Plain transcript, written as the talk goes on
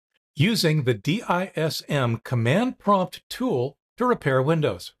using the DISM Command Prompt tool to repair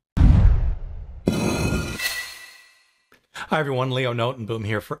Windows. Hi everyone, Leo Notenboom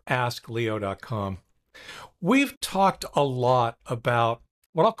here for askleo.com. We've talked a lot about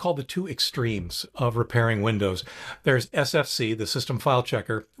what I'll call the two extremes of repairing Windows. There's SFC, the System File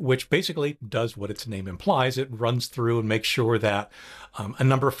Checker, which basically does what its name implies. It runs through and makes sure that a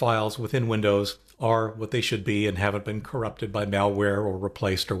number of files within Windows are what they should be and haven't been corrupted by malware or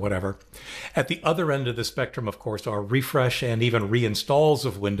replaced or whatever. At the other end of the spectrum, of course, are refresh and even reinstalls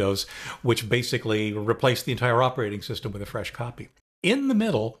of Windows, which basically replace the entire operating system with a fresh copy. In the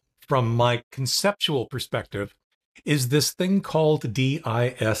middle, from my conceptual perspective, is this thing called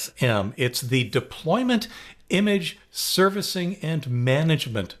DISM. It's the Deployment Image Servicing and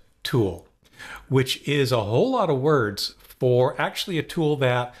Management tool, which is a whole lot of words for actually a tool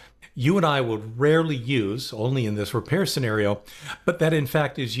that you and I would rarely use, only in this repair scenario, but that in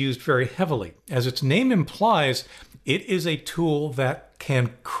fact is used very heavily. As its name implies, it is a tool that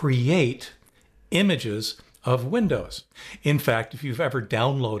can create images of Windows. In fact, if you've ever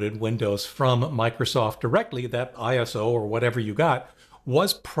downloaded Windows from Microsoft directly, that ISO or whatever you got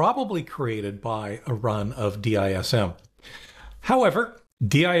was probably created by a run of DISM. However,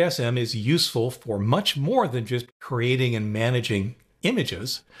 DISM is useful for much more than just creating and managing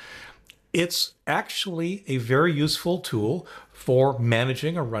images. It's actually a very useful tool for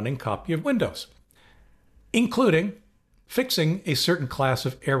managing a running copy of Windows, including fixing a certain class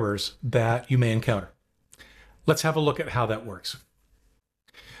of errors that you may encounter. Let's have a look at how that works.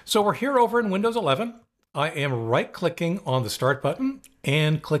 So we're here over in Windows 11. I am right-clicking on the Start button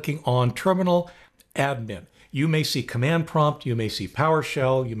and clicking on Terminal Admin. You may see Command Prompt, you may see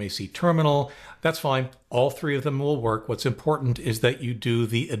PowerShell, you may see Terminal. That's fine. All three of them will work. What's important is that you do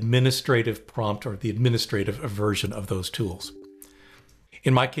the administrative prompt or the administrative version of those tools.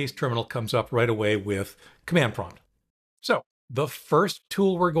 In my case, Terminal comes up right away with Command Prompt. So the first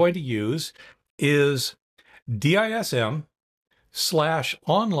tool we're going to use is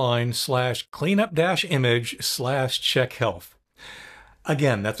DISM/online/cleanup-image/CheckHealth.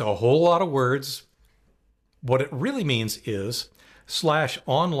 Again, that's a whole lot of words. What it really means is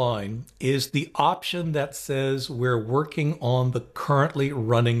 /online is the option that says we're working on the currently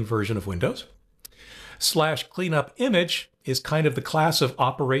running version of Windows. /cleanup-image is kind of the class of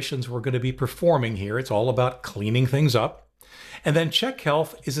operations we're going to be performing here. It's all about cleaning things up. And then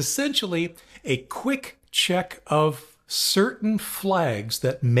CheckHealth is essentially a quick check of certain flags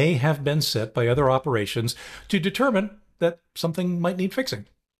that may have been set by other operations to determine that something might need fixing.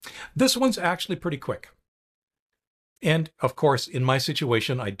 This one's actually pretty quick. And of course, in my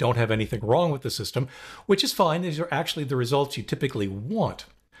situation, I don't have anything wrong with the system, which is fine. These are actually the results you typically want.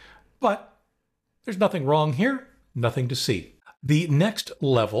 But there's nothing wrong here, nothing to see. The next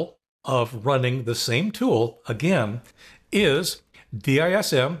level of running the same tool, again, is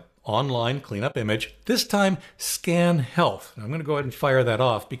DISM Online Cleanup Image, this time ScanHealth. I'm going to go ahead and fire that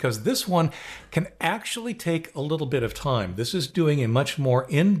off because this one can actually take a little bit of time. This is doing a much more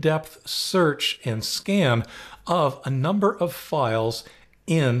in-depth search and scan of a number of files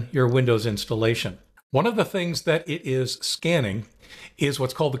in your Windows installation. One of the things that it is scanning is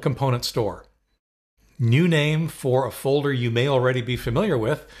what's called the component store. New name for a folder you may already be familiar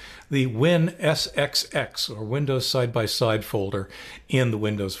with, the WinSXX or Windows Side-by-Side folder in the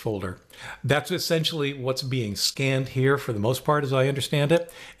Windows folder. That's essentially what's being scanned here for the most part, as I understand it,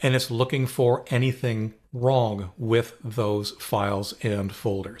 and it's looking for anything wrong with those files and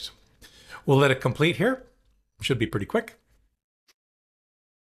folders. We'll let it complete here. Should be pretty quick.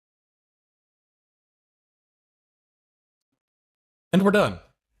 And we're done.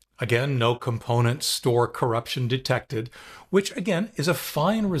 Again, no component store corruption detected, which again is a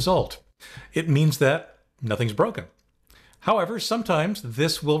fine result. It means that nothing's broken. However, sometimes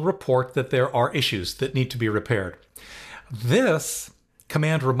this will report that there are issues that need to be repaired. This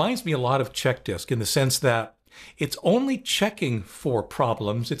command reminds me a lot of CheckDisk in the sense that it's only checking for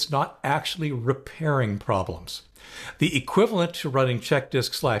problems. It's not actually repairing problems. The equivalent to running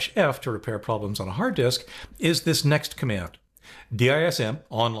CheckDisk/F to repair problems on a hard disk is this next command. DISM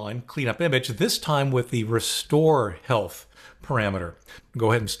Online Cleanup Image, this time with the RestoreHealth parameter.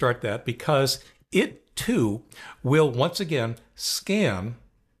 Go ahead and start that because it too will once again scan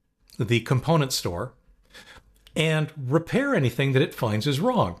the component store and repair anything that it finds is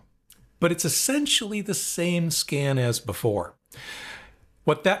wrong. But it's essentially the same scan as before.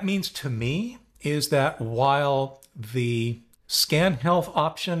 What that means to me is that while the ScanHealth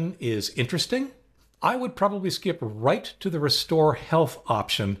option is interesting, I would probably skip right to the Restore Health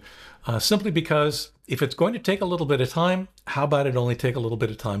option, simply because if it's going to take a little bit of time, how about it only take a little bit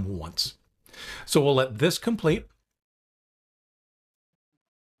of time once? So we'll let this complete.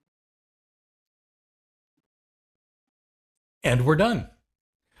 And we're done.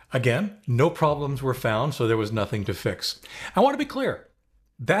 Again, no problems were found, so there was nothing to fix. I want to be clear.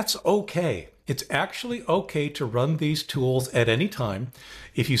 That's okay. It's actually okay to run these tools at any time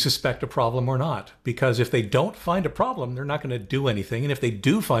if you suspect a problem or not, because if they don't find a problem, they're not going to do anything. And if they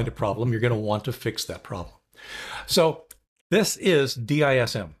do find a problem, you're going to want to fix that problem. So this is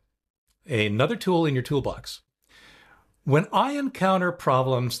DISM, another tool in your toolbox. When I encounter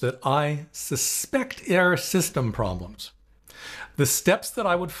problems that I suspect are system problems, the steps that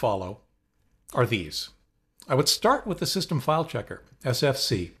I would follow are these. I would start with the System File Checker,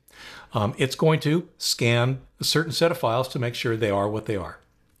 SFC. It's going to scan a certain set of files to make sure they are what they are.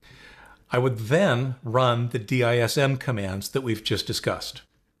 I would then run the DISM commands that we've just discussed.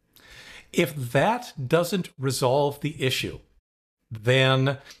 If that doesn't resolve the issue,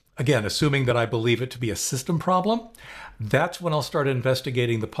 then, again, assuming that I believe it to be a system problem, that's when I'll start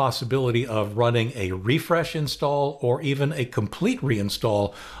investigating the possibility of running a refresh install or even a complete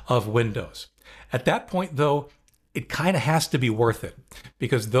reinstall of Windows. At that point, though, it kind of has to be worth it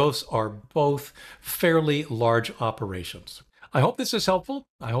because those are both fairly large operations. I hope this is helpful.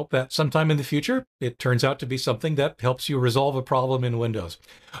 I hope that sometime in the future, it turns out to be something that helps you resolve a problem in Windows.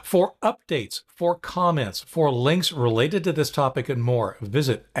 For updates, for comments, for links related to this topic and more,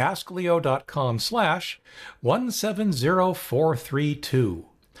 visit askleo.com/170432.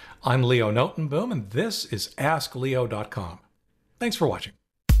 I'm Leo Notenboom, and this is askleo.com. Thanks for watching.